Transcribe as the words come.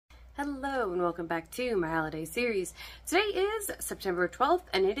Hello and welcome back to my holiday series. Today is September 12th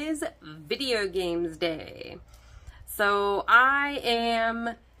and it is Video Games Day. So I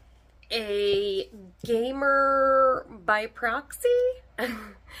am a gamer by proxy.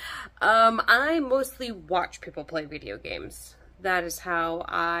 I mostly watch people play video games. That is how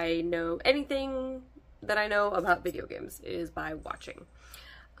I know anything that I know about video games, is by watching.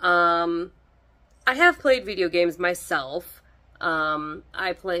 I have played video games myself.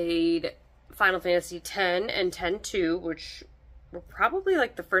 I played Final Fantasy X and X-2, which were probably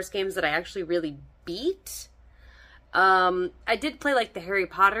like the first games that I actually really beat. I did play like the Harry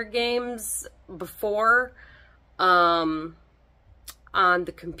Potter games before, on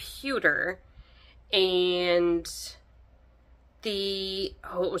the computer, and it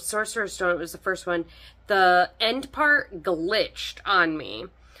was Sorcerer's Stone, it was the first one. The end part glitched on me.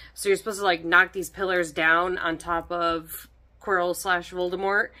 So you're supposed to like knock these pillars down on top of Quirrell /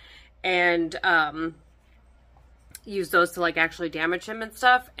 Voldemort and use those to like actually damage him and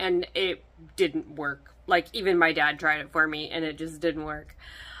stuff, and it didn't work. Like even my dad tried it for me and it just didn't work.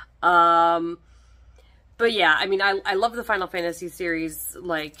 But yeah, I mean, I love the Final Fantasy series,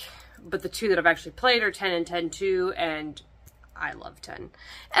 like, but the two that I've actually played are 10 and 10-2, and I love 10. And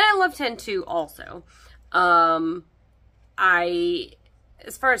I love 10-2 also.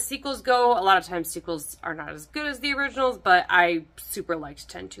 As far as sequels go, a lot of times sequels are not as good as the originals, but I super liked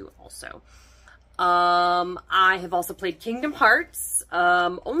 10-2 also. I have also played Kingdom Hearts,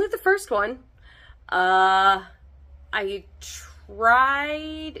 only the first one. I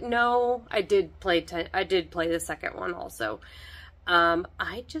did play the second one also.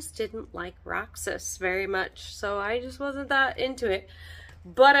 I just didn't like Roxas very much, so I just wasn't that into it,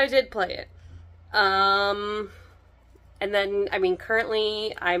 but I did play it. And then, I mean,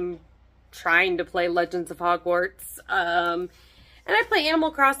 currently I'm trying to play Legends of Hogwarts, and I play Animal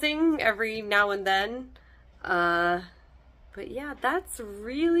Crossing every now and then, but yeah, that's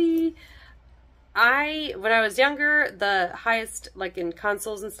really, when I was younger, the highest, like, in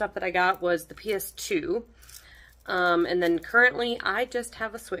consoles and stuff that I got was the PS2, and then currently I just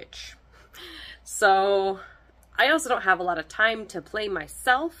have a Switch. So, I also don't have a lot of time to play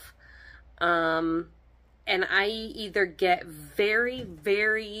myself, and I either get very,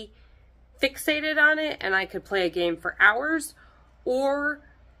 very fixated on it and I could play a game for hours, or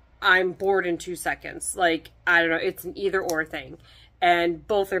I'm bored in 2 seconds. Like, I don't know, it's an either or thing. And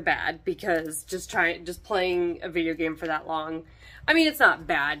both are bad, because just playing a video game for that long, I mean, it's not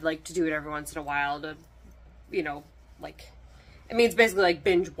bad, like, to do it every once in a while to, you know, like, I mean, it's basically like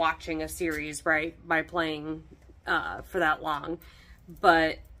binge watching a series, right, by playing for that long.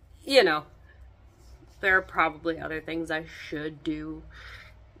 But, you know, there are probably other things I should do,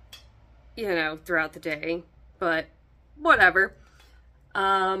 you know, throughout the day, but whatever.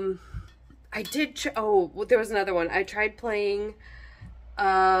 There was another one. I tried playing,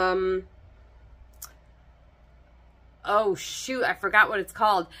 oh shoot, I forgot what it's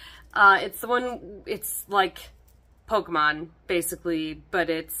called. It's the one, it's like Pokemon, basically, but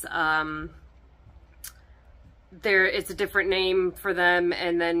it's, it's a different name for them,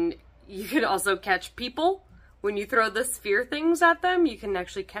 and then you can also catch people. When you throw the sphere things at them, you can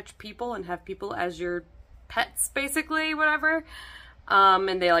actually catch people and have people as your pets, basically, whatever.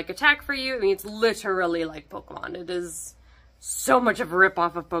 And they, like, attack for you. I mean, it's literally like Pokemon. It is so much of a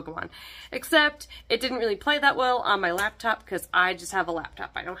ripoff of Pokemon. Except, it didn't really play that well on my laptop, because I just have a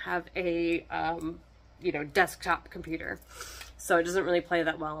laptop. I don't have a, you know, desktop computer. So it doesn't really play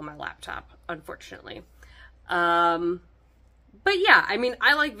that well on my laptop, unfortunately. But yeah, I mean,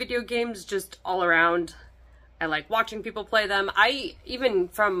 I like video games just all around. I like watching people play them. Even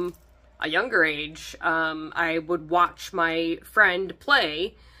from a younger age, I would watch my friend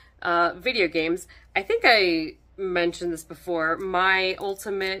play video games. I think I mentioned this before. My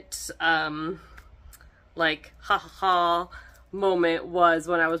ultimate, like, ha ha ha moment was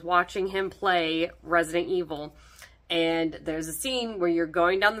when I was watching him play Resident Evil. And there's a scene where you're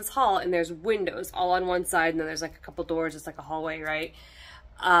going down this hall and there's windows all on one side, and then there's like a couple doors, it's like a hallway, right?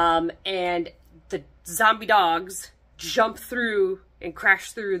 And the zombie dogs jump through and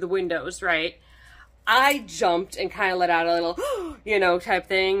crash through the windows, right? I jumped and kind of let out a little, you know, type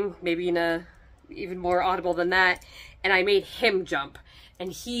thing, maybe in a even more audible than that. And I made him jump. And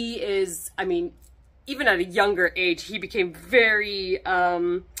he is, I mean, even at a younger age, he became very,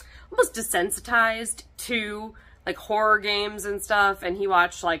 almost desensitized to like horror games and stuff, and he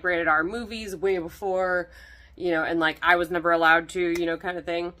watched like rated R movies way before, you know, and like I was never allowed to, you know, kind of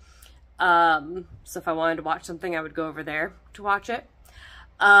thing. So if I wanted to watch something, I would go over there to watch it.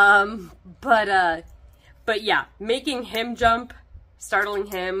 But yeah, making him jump startling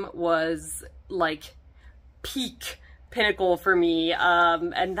him was like peak pinnacle for me,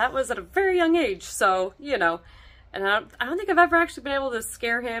 and that was at a very young age, so, you know, and I don't think I've ever actually been able to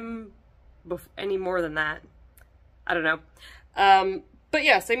scare him any more than that. I don't know. But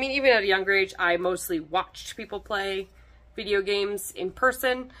yes, I mean, even at a younger age, I mostly watched people play video games in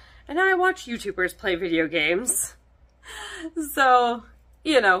person, and now I watch YouTubers play video games. So,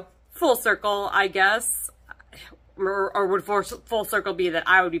 you know, full circle, I guess. Or would full circle be that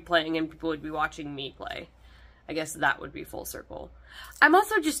I would be playing and people would be watching me play? I guess that would be full circle. I'm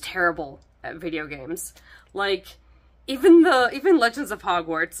also just terrible at video games. Like, even Legends of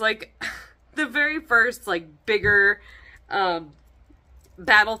Hogwarts, like, the very first, like, bigger,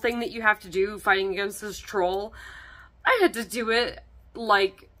 battle thing that you have to do, fighting against this troll, I had to do it,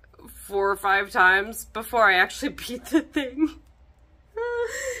 like, 4 or 5 times before I actually beat the thing.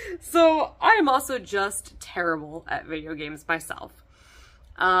 So, I am also just terrible at video games myself.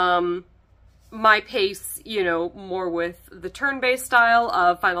 My pace, you know, more with the turn-based style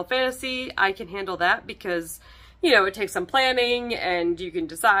of Final Fantasy, I can handle that because, you know, it takes some planning and you can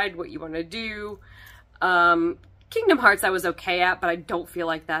decide what you want to do. Kingdom Hearts I was okay at, but I don't feel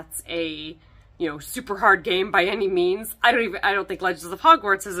like that's a, you know, super hard game by any means. I don't think Legends of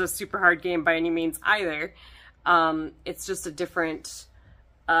Hogwarts is a super hard game by any means either. It's just a different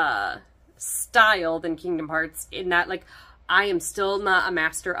style than Kingdom Hearts in that, like, I am still not a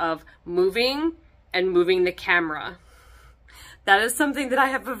master of moving and moving the camera. That is something that I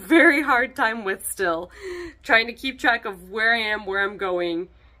have a very hard time with still. Trying to keep track of where I am, where I'm going,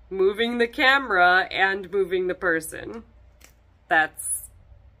 moving the camera, and moving the person. That's,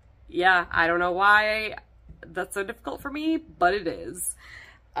 yeah, I don't know why that's so difficult for me, but it is.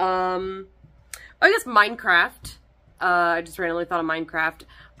 I guess Minecraft. I just randomly thought of Minecraft.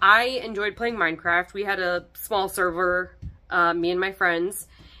 I enjoyed playing Minecraft. We had a small server, me and my friends,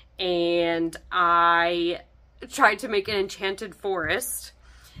 and I tried to make an enchanted forest,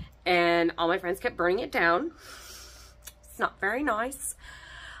 and all my friends kept burning it down. It's not very nice.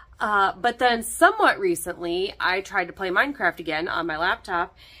 But then somewhat recently, I tried to play Minecraft again on my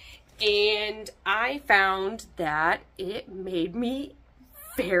laptop, and I found that it made me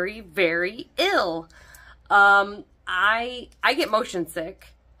very, very ill. I get motion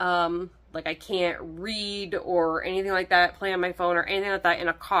sick. Like, I can't read or anything like that, play on my phone or anything like that in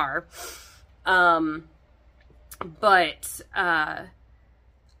a car. But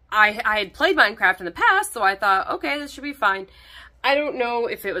I had played Minecraft in the past, so I thought, okay, this should be fine. I don't know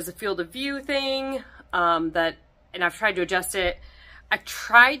if it was a field of view thing, and I've tried to adjust it. I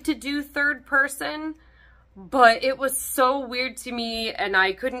tried to do third person, but it was so weird to me, and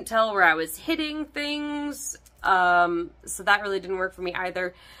I couldn't tell where I was hitting things, so that really didn't work for me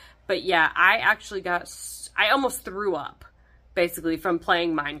either. But yeah, I almost threw up, basically, from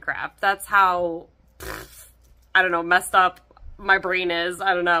playing Minecraft. That's how, I don't know, messed up my brain is.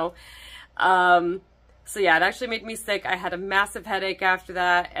 I don't know. So yeah, it actually made me sick. I had a massive headache after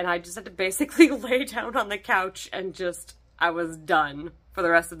that, and I just had to basically lay down on the couch and I was done for the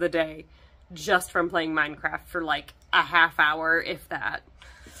rest of the day, just from playing Minecraft for like a half hour, if that.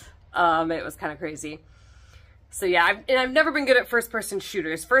 It was kind of crazy. So yeah, I've never been good at first-person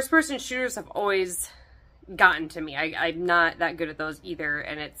shooters. First-person shooters have always gotten to me. I'm not that good at those either,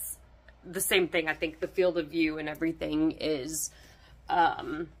 and it's the same thing. I think the field of view and everything is,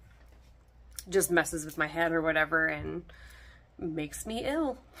 just messes with my head or whatever and makes me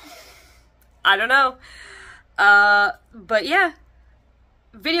ill. I don't know. But yeah,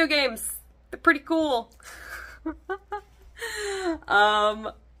 video games, they're pretty cool. So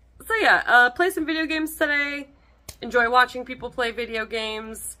yeah, play some video games today. Enjoy watching people play video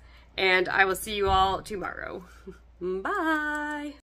games, and I will see you all tomorrow. Bye!